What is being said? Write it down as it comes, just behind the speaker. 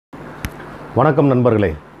வணக்கம் நண்பர்களே,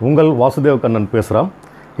 உங்கள் வாசுதேவ் கண்ணன் பேசுகிறோம்.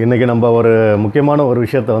 இன்றைக்கி நம்ம ஒரு முக்கியமான ஒரு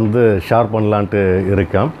விஷயத்தை ஷேர் பண்ணலான்ட்டு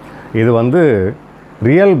இருக்கேன். இது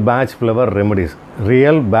real batch flower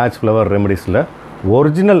ரெமெடிஸில்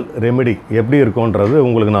original remedy எப்படி இருக்கும்ன்றது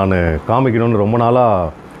உங்களுக்கு நான் காமிக்கணும்னு ரொம்ப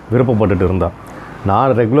நாளாக விருப்பப்பட்டுட்டு இருந்தேன்.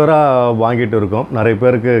 நான் ரெகுலராக வாங்கிட்டு இருக்கோம், நிறைய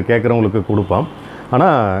பேருக்கு கேட்குறவங்களுக்கு கொடுப்பேன்.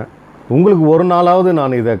 ஆனால் உங்களுக்கு ஒரு நாளாவது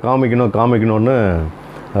நான் இதை காமிக்கணும்னு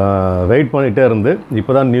வெயிட் பண்ணிகிட்டே இருந்து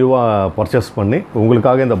இப்போ தான் நியூவாக பர்ச்சேஸ் பண்ணி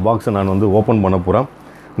உங்களுக்காக இந்த பாக்ஸை நான் ஓப்பன் பண்ண போகிறேன்.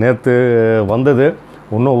 நேற்று வந்தது,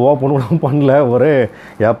 இன்னும் ஓப்பன் கூட பண்ணல. ஒரே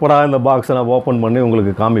எப்படா இந்த பாக்ஸை நான் ஓப்பன் பண்ணி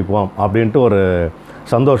உங்களுக்கு காமிப்போம் அப்படின்ட்டு ஒரு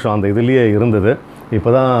சந்தோஷம் அந்த இதுலேயே இருந்தது.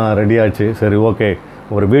 இப்போ தான் ரெடி ஆச்சு. சரி, ஓகே,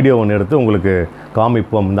 ஒரு வீடியோ ஒன்று எடுத்து உங்களுக்கு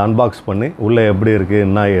காமிப்போம், இந்த அன்பாக்ஸ் பண்ணி உள்ளே எப்படி இருக்குது,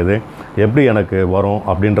 என்ன ஏது, எப்படி எனக்கு வரும்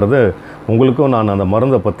அப்படின்றது உங்களுக்கும் நான் அந்த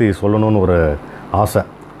மருந்தை பற்றி சொல்லணும்னு ஒரு ஆசை.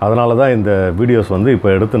 அதனால தான் இந்த வீடியோஸ் இப்போ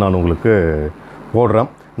எடுத்து நான் உங்களுக்கு போடுறேன்.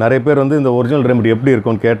 நிறைய பேர் இந்த ஒரிஜினல் ரெமெடி எப்படி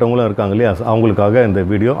இருக்கும்னு கேட்டவங்களும் இருக்காங்க இல்லையா, அவங்களுக்காக இந்த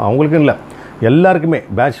வீடியோ. அவங்களுக்கும் இல்லை, எல்லாருக்குமே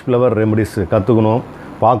பேட்ச் ஃப்ளவர் ரெமெடிஸ் கற்றுக்கணும்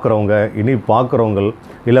பார்க்குறவங்க, இனி பார்க்குறவங்க,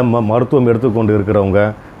 இல்லை மருத்துவம் எடுத்துக்கொண்டு இருக்கிறவங்க,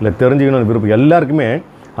 இல்லை தெரிஞ்சுக்கணும்னு விருப்பம் எல்லாருக்குமே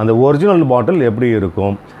அந்த ஒரிஜினல் பாட்டில் எப்படி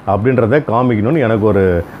இருக்கும் அப்படின்றத காமிக்கணும்னு எனக்கு ஒரு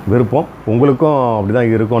விருப்பம். உங்களுக்கும் அப்படி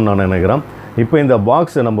தான் இருக்கும்னு நான் நினைக்கிறேன். இப்போ இந்த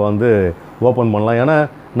பாக்ஸை நம்ம ஓப்பன் பண்ணலாம். ஏன்னா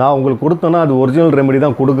நான் உங்களுக்கு கொடுத்தேன்னா அது ஒரிஜினல் ரெமெடி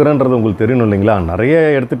தான் கொடுக்குறேன்றது உங்களுக்கு தெரியணும் இல்லைங்களா. நிறைய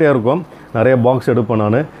எடுத்துகிட்டே இருக்கும், நிறைய பாக்ஸ் எடுப்பேன்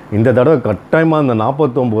நான். இந்த தடவை கட்டாயமாக இந்த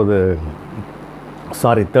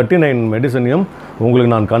 39 மெடிசனையும்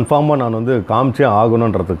உங்களுக்கு நான் கன்ஃபார்மாக நான் காமிச்சே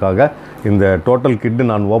ஆகணுன்றதுக்காக இந்த டோட்டல் கிட்டு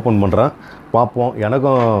நான் ஓப்பன் பண்ணுறேன். பார்ப்போம்.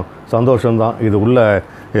 எனக்கும் சந்தோஷம்தான். இது உள்ளே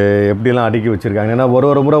எப்படிலாம் அடுக்கி வச்சுருக்காங்க. ஏன்னா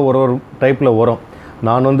ஒரு முறை ஒரு டைப்பில் வரும்.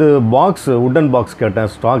 நான் பாக்ஸ் உட்டன் பாக்ஸ் கேட்டேன்,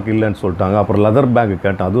 ஸ்டாக் இல்லைன்னு சொல்லிட்டாங்க. அப்புறம் லெதர் பேக்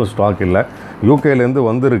கேட்டேன், அதுவும் ஸ்டாக் இல்லை. யூகேலேருந்து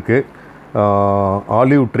வந்திருக்கு,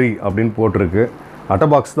 ஆலிவ் ட்ரீ அப்படின்னு போட்டிருக்கு. அட்டை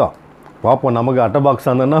பாக்ஸ் தான். பார்ப்போம், நமக்கு அட்டை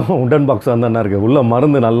பாக்ஸாக இருந்தேன்னா உட்டன் பாக்ஸாக இருந்தா இருக்குது, உள்ளே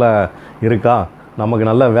மருந்து நல்லா இருக்கா, நமக்கு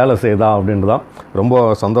நல்லா வேலை செய்யுதா அப்படின்ட்டு தான் ரொம்ப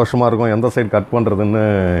சந்தோஷமாக இருக்கும். எந்த சைடு கட் பண்ணுறதுன்னு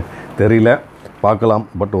தெரியல, பார்க்கலாம்.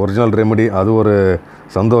 பட் ஒரிஜினல் ரெமெடி அது ஒரு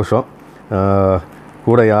சந்தோஷம்.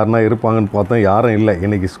 கூட யாருன்னா இருப்பாங்கன்னு பார்த்தோம், யாரும் இல்லை.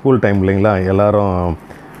 இன்றைக்கி ஸ்கூல் டைம் இல்லைங்களா, எல்லோரும்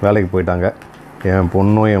வேலைக்கு போயிட்டாங்க. என்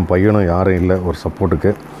பொண்ணும் என் பையனும் யாரும் இல்லை ஒரு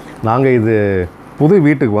சப்போர்ட்டுக்கு. நாங்கள் இது புது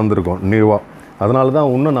வீட்டுக்கு வந்திருக்கோம் நியூவாக. அதனால தான்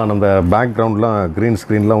இன்னும் நான் அந்த பேக்ரவுண்ட்லாம் க்ரீன்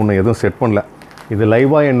ஸ்க்ரீன்லாம் இன்னும் எதுவும் செட் பண்ணல. இது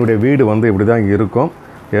லைவாக என்னுடைய வீடு இப்படி தான் இருக்கும்.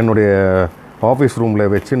 என்னுடைய ஆஃபீஸ் ரூமில்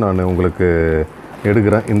வச்சு நான் உங்களுக்கு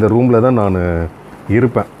எடுக்கிறேன். இந்த ரூமில் தான் நான்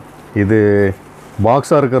இருப்பேன். இது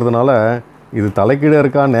பாக்ஸாக இருக்கிறதுனால இது தலைக்கீழே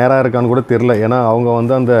இருக்கா நேராக இருக்கான்னு கூட தெரில. ஏன்னா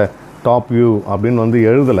அவங்க அந்த டாப் வியூ அப்படின்னு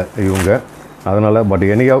எழுதலை இவங்க. அதனால் பட்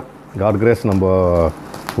எனியா காட் கிரேஸ் நம்ம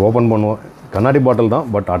ஓப்பன் பண்ணுவோம். கண்ணாடி பாட்டில் தான்,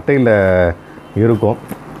 பட் அட்டையில் இருக்கும்.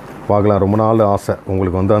 பார்க்கலாம். ரொம்ப நாள் ஆசை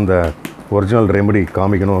உங்களுக்கு அந்த ஒரிஜினல் ரெமெடி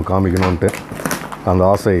காமிக்கணுன்ட்டு. அந்த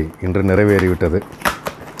ஆசை இன்று நிறைவேறிவிட்டது.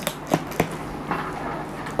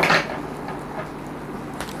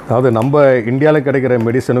 அதாவது நம்ம இந்தியாவில் கிடைக்கிற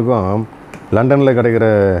மெடிசனுக்கும் லண்டனில் கிடைக்கிற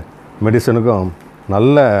மெடிசனுக்கும்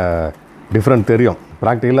நல்ல டிஃப்ரெண்ட் தெரியும்.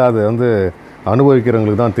 ப்ராக்டிக்கலாக அது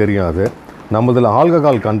அனுபவிக்கிறவங்களுக்கு தான் தெரியும். அது நம்மதில்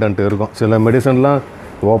ஆல்கஹால் கண்டென்ட் இருக்கும். சில மெடிசன்லாம்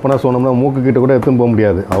ஓப்பனாக சொன்னோம்னா மூக்குக்கிட்ட கூட எடுத்துன்னு போக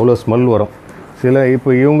முடியாது, அவ்வளோ ஸ்மெல் வரும். இப்போ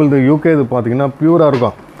இவங்களது யூகே இது பார்த்திங்கன்னா ப்யூராக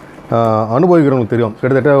இருக்கும். அனுபவிக்கிறவங்களுக்கு தெரியும்.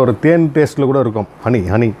 கிட்டத்தட்ட ஒரு தேன் டேஸ்ட்டில் கூட இருக்கும்.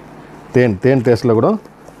 ஹனி தேன் டேஸ்ட்டில் கூட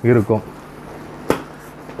இருக்கும்.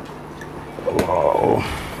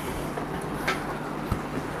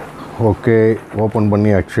 ஓகே, ஓப்பன்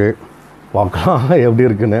பண்ணியாச்சு. பார்க்கலாம் எப்படி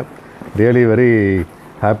இருக்குன்னு. Really very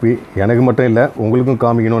happy. எனக்கு மட்டும் இல்லை, உங்களுக்கும்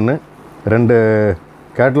காமிக்கணும்னு 2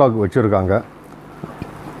 கேட்லாக் வச்சுருக்காங்க.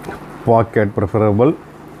 Packet preferable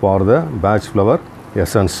for the batch flower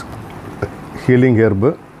essence. Healing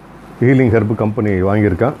herb company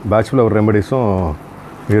வாங்கியிருக்கேன். பேட்ச் ஃப்ளவர் ரெமெடிஸும்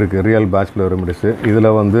இருக்குது, ரியல் பேட்ச் ஃப்ளவர் ரெமெடிஸு. இதில்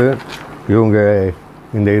இவங்க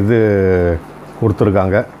இந்த இது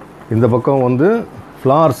கொடுத்துருக்காங்க. இந்த பக்கம்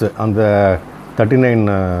ஃப்ளார்ஸு, அந்த 39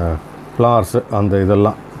 ஃப்ளார்ஸு, அந்த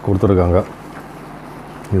இதெல்லாம் கொடுத்துருக்காங்க.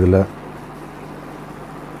 இதில்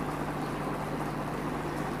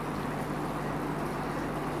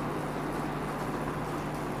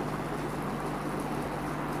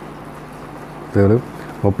இது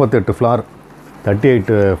 38 ஃப்ளார்,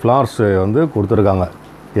 38 ஃப்ளார்ஸ் கொடுத்துருக்காங்க.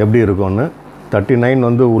 எப்படி இருக்கும்னு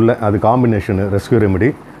 39 உள்ள அது combination rescue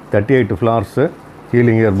remedy. 38 flowers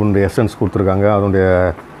healing ஹெர்புடைய essence கொடுத்துருக்காங்க. அதனுடைய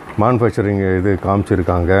மேனுஃபேக்சரிங் இது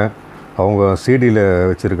காமிச்சிருக்காங்க. அவங்க சிடியில்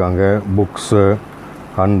வச்சுருக்காங்க. புக்ஸு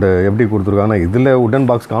அண்டு எப்படி கொடுத்துருக்காங்கன்னா இதில் உட்டன்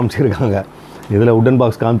பாக்ஸ் காமிச்சிருக்காங்க.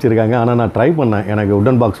 ஆனால் நான் ட்ரை பண்ணேன், எனக்கு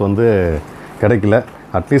உட்டன் பாக்ஸ் கிடைக்கல.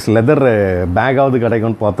 அட்லீஸ்ட் லெதர் பேக்காவது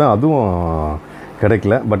கிடைக்கும்னு பார்த்தேன், அதுவும்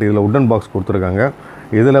கிடைக்கல. பட் இதில் உட்டன் பாக்ஸ் கொடுத்துருக்காங்க.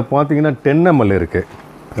 இதில் பார்த்தீங்கன்னா 10 ml இருக்குது.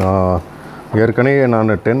 ஏற்கனவே நான்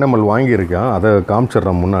 10 ml வாங்கியிருக்கேன், அதை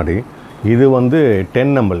காமிச்சிட்றேன் முன்னாடி. இது வந்து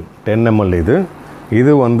 10 ml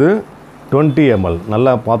இது வந்து 20 ml.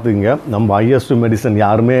 நல்லா பார்த்துக்குங்க. நம்ம ஹையஸ்ட் மெடிசன்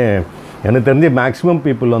யாருமே எனக்கு தெரிஞ்சு மேக்ஸிமம்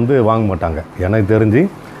பீப்புள் வந்து வாங்க மாட்டாங்க. எனக்கு தெரிஞ்சு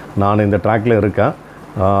நான் இந்த ட்ராக்கில் இருக்கேன்.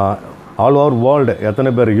 ஆல் ஓவர் வேர்ல்டு எத்தனை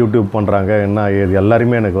பேர் யூடியூப் பண்ணுறாங்க என்ன இது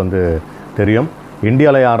எல்லாருமே எனக்கு வந்து தெரியும்.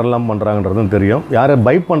 இந்தியாவில் யாரெல்லாம் பண்ணுறாங்கன்றதும் தெரியும், யாரை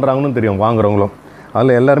பை பண்ணுறாங்கன்னு தெரியும் வாங்குறவங்களும்.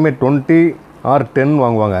 அதில் எல்லாருமே 20 or 10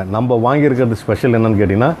 வாங்குவாங்க. நம்ம வாங்கியிருக்கிறது ஸ்பெஷல் என்னென்னு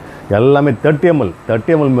கேட்டிங்கன்னா எல்லாமே 30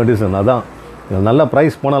 ml மெடிசன். அதான் நல்ல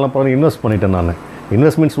ப்ரைஸ் போனாலும் பரவாயில்ல, இன்வெஸ்ட் பண்ணிட்டேன். நான்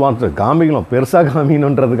இன்வெஸ்ட்மெண்ட்ஸ் வாங்கிட்டு காமிக்கணும், பெருசாக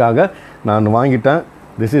காமிக்கணுன்றதுக்காக நான் வாங்கிட்டேன்.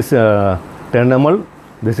 This is 10 ml,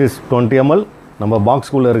 this is 20 ml. நம்ம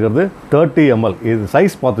பாக்ஸ்குள்ளே இருக்கிறது 30 ml. இது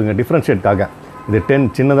சைஸ் பார்த்துங்க டிஃப்ரென்ஷியேட்காக. இது 10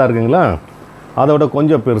 சின்னதாக இருக்குங்களா, அதோட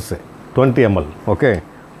கொஞ்சம் பெருசு 20 ml. ஓகே,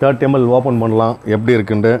 30 ml ஓப்பன் பண்ணலாம். எப்படி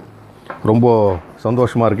இருக்குன்ட்டு ரொம்ப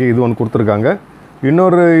சந்தோஷமாக இருக்குது. இது ஒன்று கொடுத்துருக்காங்க.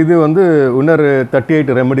 இன்னொரு இது வந்து இன்னொரு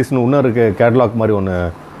 38 ரெமெடிஸ்னு இன்னொரு கேட்லாக் மாதிரி ஒன்று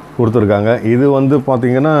கொடுத்துருக்காங்க. இது வந்து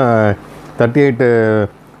பார்த்திங்கன்னா 38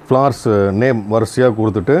 ஃப்ளார்ஸ் நேம் வரிசையாக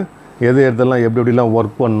கொடுத்துட்டு எது எதெல்லாம் எப்படி எப்படிலாம்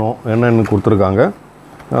ஒர்க் பண்ணோம் என்னென்னு கொடுத்துருக்காங்க.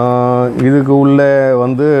 இதுக்கு உள்ளே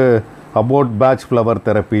வந்து about batch flower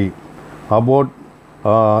therapy, about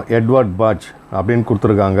Edward batch அப்படின்னு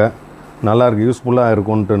கொடுத்துருக்காங்க. நல்லாயிருக்கு, யூஸ்ஃபுல்லாக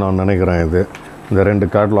இருக்கும்ன்ட்டு நான் நினைக்கிறேன். இந்த 2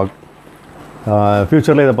 கேட்லாக்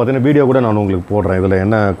ஃப்யூச்சரில் இதை பார்த்தீங்கன்னா வீடியோ கூட நான் உங்களுக்கு போடுறேன், இதில்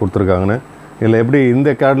என்ன கொடுத்துருக்காங்கன்னு. இதில் எப்படி இந்த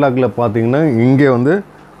கேட்லாகில் பார்த்தீங்கன்னா இங்கே வந்து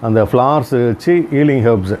அந்த ஃப்ளார்ஸ் வச்சு ஹீலிங்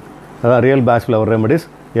ஹெர்ப்ஸ், அதாவது ரியல் பேட்ச் ஃப்ளவர் ரெமெடிஸ்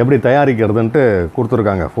எப்படி தயாரிக்கிறதுன்ட்டு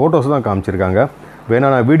கொடுத்துருக்காங்க. ஃபோட்டோஸ் தான் காமிச்சிருக்காங்க. வேணா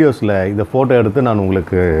நான் வீடியோஸில் இதை ஃபோட்டோ எடுத்து நான்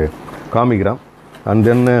உங்களுக்கு காமிக்கிறேன். அண்ட்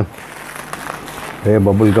தென்னு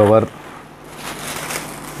பபுள் கவர்,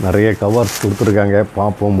 நிறைய கவர்ஸ் கொடுத்துருக்காங்க.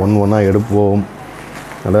 பார்ப்போம், ஒன்றா எடுப்போம்.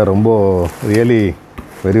 அதான் ரொம்ப ரியலி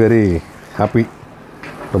வெரி வெரி ஹாப்பி,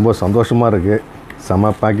 ரொம்ப சந்தோஷமாக இருக்குது.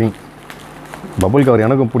 செம்ம பேக்கிங். பபுள் கவர்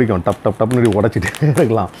எனக்கும் பிடிக்கும். டப்னு உடச்சிட்டே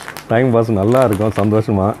இருக்கலாம், டைம் பாஸ் நல்லா இருக்கும்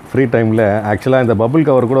சந்தோஷமாக ஃப்ரீ டைமில். ஆக்சுவலாக இந்த பபுள்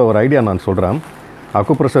கவர் கூட ஒரு ஐடியா நான் சொல்கிறேன்.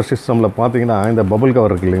 அக்குப்ரெஷர் சிஸ்டமில் பார்த்தீங்கன்னா இந்த பபுள்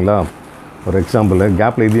கவர் இருக்குது இல்லைங்களா, ஒரு எக்ஸாம்பிள்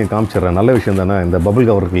கேப்பில் இதையும் காமிச்சிட்றேன். நல்ல விஷயம் தானே. இந்த பபுள்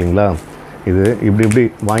கவர் இருக்குது இல்லைங்களா, இது இப்படி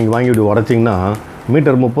வாங்கி இப்படி உடச்சிங்கன்னா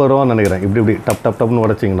மீட்டர் 30 ரூபான்னு நினைக்கிறேன். இப்படி டப்னு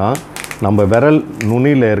உடச்சிங்கன்னா நம்ம விரல்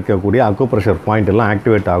நுனியில் இருக்கக்கூடிய அக்குப்ரெஷர் பாயிண்ட் எல்லாம்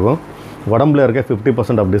ஆக்டிவேட் ஆகும். உடம்புல இருக்க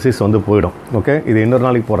 50% ஆஃப் டிசீஸ் வந்து போயிடும். ஓகே, இது இன்னொரு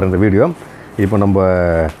நாளைக்கு போடுறேன் இந்த வீடியோ. இப்போ நம்ம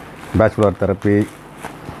பேட்ச் ஃப்ளவர் தெரப்பி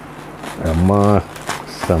அம்மா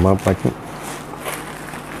செம பேக்கிங்,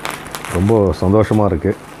 ரொம்ப சந்தோஷமாக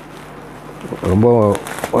இருக்குது. ரொம்ப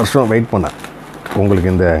வருஷம் வெயிட் பண்ணேன்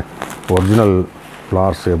உங்களுக்கு இந்த ஒரிஜினல்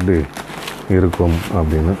ஃப்ளார்ஸ் எப்படி இருக்கும்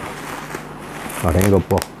அப்படின்னு.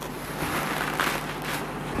 அடேங்கப்போ,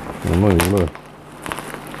 இன்னும் இவ்வளோ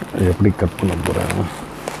எப்படி கட் பண்ண போகிறேன்.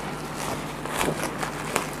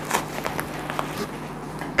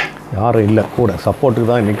 யாரும் இல்லை கூட, சப்போர்ட்டுக்கு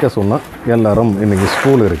தான் நிற்க சொன்னால். எல்லோரும் இன்றைக்கி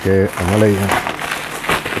ஸ்கூல் இருக்குது, அதனால்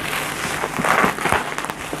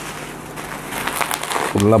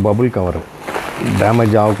ஃபுல்லாக பபுள் கவர்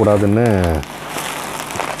டேமேஜ் ஆகக்கூடாதுன்னு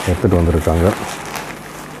எடுத்துகிட்டு வந்திருக்காங்க.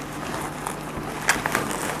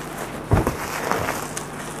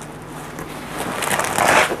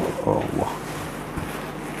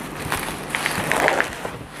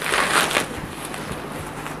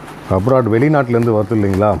 அப்ராட் வெளிநாட்டிலேருந்து வருது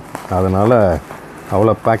இல்லைங்களா, அதனால்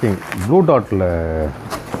அவ்வளோ பேக்கிங் ப்ளூ டாட்டில்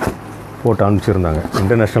போட்டு அனுப்பிச்சிருந்தாங்க.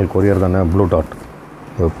 இன்டர்நேஷ்னல் கொரியர் தானே, ப்ளூ டாட்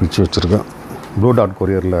பிச்சு வச்சுருக்கேன். ப்ளூ டாட்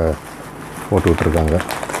கொரியரில் போட்டு விட்டுருக்காங்க.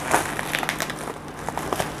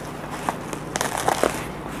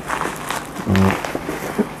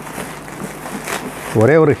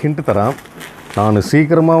 ஒரே ஒரு ஹிண்ட் தரேன், நான்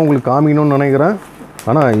சீக்கிரமாக உங்களுக்கு காமிக்கணும்னு நினைக்கிறேன்.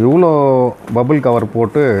 ஆனால் இவ்வளோ பபுள் கவர்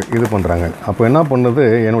போட்டு இது பண்ணுறாங்க. அப்போ என்ன பண்ணுது,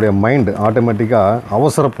 என்னுடைய மைண்டு ஆட்டோமேட்டிக்காக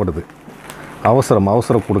அவசரப்படுது.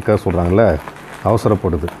 அவசரம் கொடுக்க சொல்கிறாங்களே,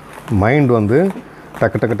 அவசரப்படுது. மைண்ட் வந்து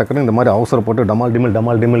டக்குன்னு இந்த மாதிரி அவசரப்பட்டு டமால்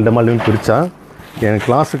டிமில் பிரித்தா. என்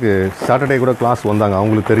கிளாஸுக்கு சாட்டர்டே கூட கிளாஸ் வந்தாங்க,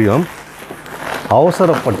 அவங்களுக்கு தெரியும்.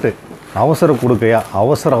 அவசரம் கொடுக்கையா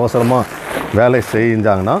அவசரமாக வேலை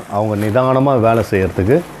செஞ்சாங்கன்னா அவங்க நிதானமாக வேலை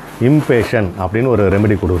செய்கிறதுக்கு இம்பேஷன் அப்படின்னு ஒரு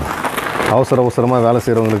ரெமெடி கொடுக்கணும். அவசரமாக வேலை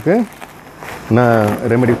செய்கிறவங்களுக்கு நான்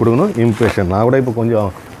ரெமெடி கொடுக்கணும், இம்பேஷன். நான் கூட இப்போ கொஞ்சம்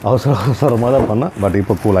அவசரமாக தான் பண்ணேன், பட்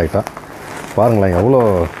இப்போ கூல் ஆகிட்டேன். பாருங்களேன் எவ்வளோ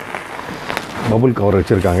பபுள் கவர்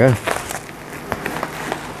வச்சுருக்காங்க.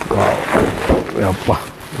 அப்பா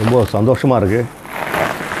ரொம்ப சந்தோஷமாக இருக்குது.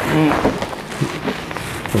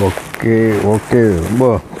 ஓகே ரொம்ப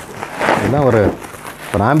என்ன ஒரு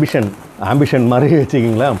ஆம்பிஷன் மாதிரி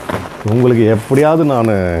வச்சுக்கிங்களேன். உங்களுக்கு எப்படியாவது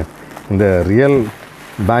நான் இந்த ரியல்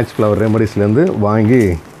பேட்ச் ஃப்ளவர் ரெமடிஸ்லேருந்து வாங்கி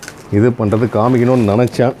இது பண்ணுறது காமிக்கணும்னு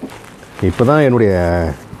நினச்சேன். இப்போ தான் என்னுடைய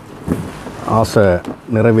ஆசை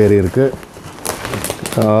நிறைவேறி இருக்குது.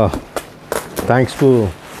 Thanks to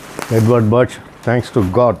Edward birch, thanks to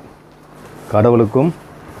God. கடவுளுக்கும்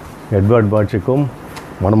எட்வர்ட் பர்ச்சுக்கும்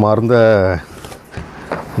மனமார்ந்த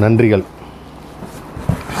நன்றிகள்.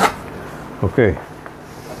 ஓகே,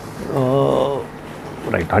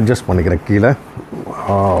 ரைட், அட்ஜஸ்ட் பண்ணிக்கிறேன் கீழே.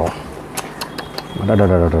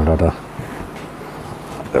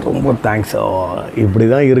 ரொம்ப தேங்க்ஸ். இப்படி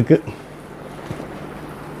தான் இருக்குது.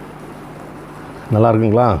 நல்லா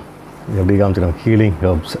இருக்குங்களா? எப்படி காமிச்சிடும்? Healing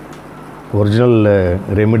herbs, original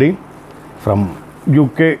remedy from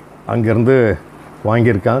UK. அங்கேருந்து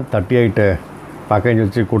வாங்கியிருக்கேன். 38 பேக்கேஜ்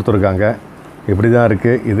வச்சு கொடுத்துருக்காங்க. இப்படி தான்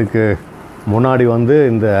இருக்குது. இதுக்கு முன்னாடி வந்து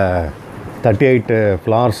இந்த 38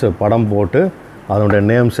 ஃப்ளார்ஸ் படம் போட்டு அதனுடைய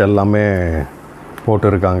நேம்ஸ் எல்லாமே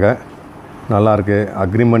போட்டிருக்காங்க. நல்லாயிருக்கு.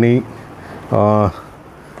 அக்ரிமணி.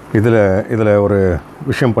 இதில் ஒரு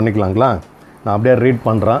விஷயம் பண்ணிக்கலாங்களா? நான் அப்படியே ரீட்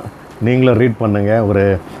பண்ணுறேன், நீங்களும் ரீட் பண்ணுங்கள். ஒரு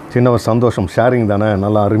சின்ன ஒரு சந்தோஷம், ஷேரிங் தானே.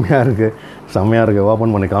 நல்லா அருமையாக இருக்குது, செம்மையாக இருக்குது.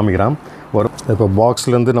 ஓப்பன் பண்ணி காமிக்கிறேன். இப்போ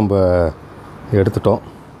பாக்ஸ்லேருந்து நம்ம எடுத்துட்டோம்.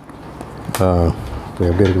 இப்போ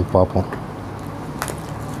எப்படி இருக்குன்னு பார்ப்போம்.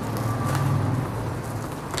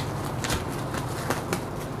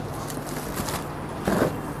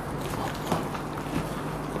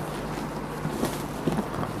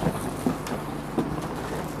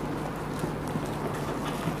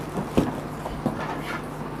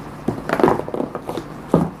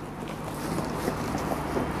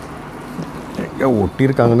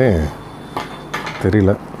 ஒட்டியிருக்காங்கன்னு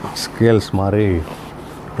தெரியல, ஸ்கேல்ஸ் மாதிரி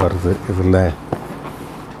வருது. இதில்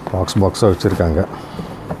பாக்ஸாக வச்சுருக்காங்க.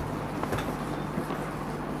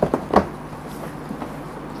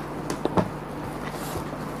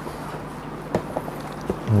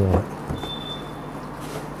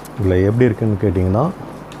 இதில் எப்படி இருக்குன்னு கேட்டிங்கன்னா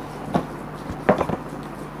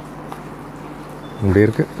இப்படி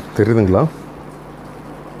இருக்குது. தெரியுதுங்களா?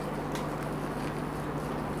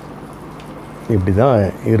 இப்படி தான்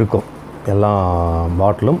இருக்கும் எல்லா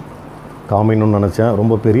பாட்டிலும். காமிக்கணும்னு நினச்சேன்.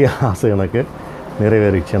 ரொம்ப பெரிய ஆசை எனக்கு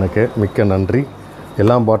நிறைவேறிச்சு. எனக்கு மிக்க நன்றி.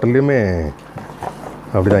 எல்லா பாட்டிலையுமே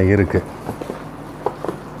அப்படி தான் இருக்குது.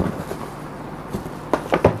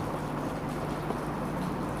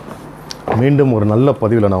 மீண்டும் ஒரு நல்ல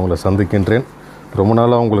பதிவில் நான் உங்களை சந்திக்கின்றேன். ரொம்ப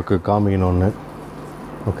நாளாக உங்களுக்கு காமிக்கணும்னு.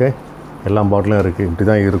 ஓகே, எல்லா பாட்டிலும் இருக்குது. இப்படி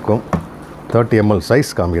தான் இருக்கும். 30 ml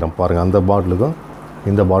சைஸ் காமிக்கிறேன் பாருங்கள். அந்த பாட்டிலுக்கும்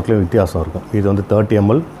இந்த பாட்டிலும் வித்தியாசம் இருக்கும். இது வந்து 30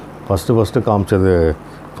 ml. ஃபஸ்ட்டு காமிச்சது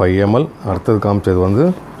 5 ml. அடுத்தது காமிச்சது வந்து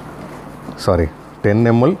 10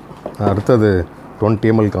 ml. அடுத்தது 20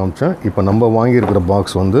 ml காமிச்சேன். இப்போ நம்ம வாங்கியிருக்கிற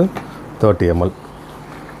பாக்ஸ் வந்து 30 ml.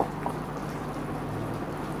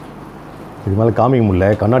 இது மேலே காமிக்க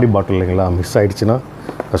முடியல, கண்ணாடி பாட்டில் இல்லைங்களா, மிஸ் ஆகிடுச்சின்னா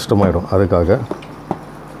கஷ்டமாயிடும். அதுக்காக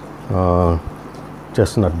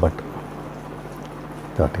செஸ்நட் பட்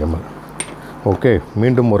 30 ml. ஓகே,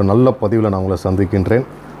 மீண்டும் ஒரு நல்ல பதிவில் நான் உங்களை சந்திக்கின்றேன்.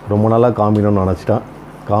 ரொம்ப நாளாக காமிக்கணும்னு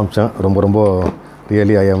காமிச்சேன். ரொம்ப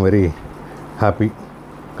really I am very happy.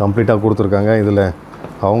 கம்ப்ளீட்டாக கொடுத்துருக்காங்க. இதில்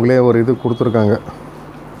அவங்களே ஒரு இது கொடுத்துருக்காங்க,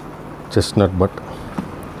 chestnut but,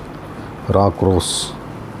 rock rose,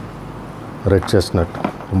 red chestnut.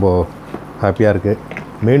 ரொம்ப ஹாப்பியாக இருக்குது.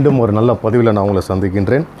 மீண்டும் ஒரு நல்ல பதிவில் நான் உங்களை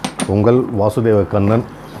சந்திக்கின்றேன். உங்கள் வாசுதேவ கண்ணன்.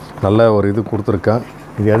 நல்ல ஒரு இது கொடுத்துருக்கேன்.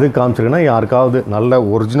 இது எது காமிச்சிருக்கேன்னா, யாருக்காவது நல்ல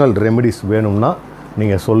ஒரிஜினல் ரெமெடிஸ் வேணும்னா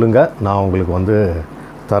நீங்கள் சொல்லுங்கள், நான் உங்களுக்கு வந்து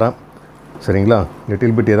தரேன். சரிங்களா?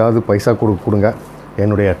 லிட்டில் பிட் ஏதாவது பைசா கொடுங்க.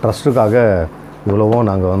 என்னுடைய ட்ரஸ்ட்டுக்காக இவ்வளவும்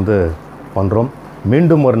நாங்கள் வந்து பண்ணுறோம்.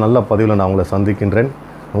 மீண்டும் ஒரு நல்ல பதிவில் நான் உங்களை சந்திக்கின்றேன்.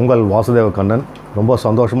 உங்கள் வாசுதேவ கண்ணன். ரொம்ப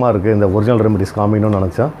சந்தோஷமாக இருக்குது. இந்த ஒரிஜினல் ரெமெடிஸ் காமிக்கணும்னு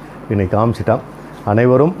நினச்சேன், இன்றைக்கி காமிச்சிட்டேன்.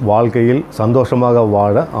 அனைவரும் வாழ்க்கையில் சந்தோஷமாக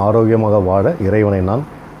வாழ, ஆரோக்கியமாக வாழ இறைவனை நான்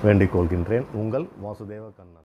வேண்டிக் கொள்கின்றேன். உங்கள் வாசுதேவ கண்ணன்.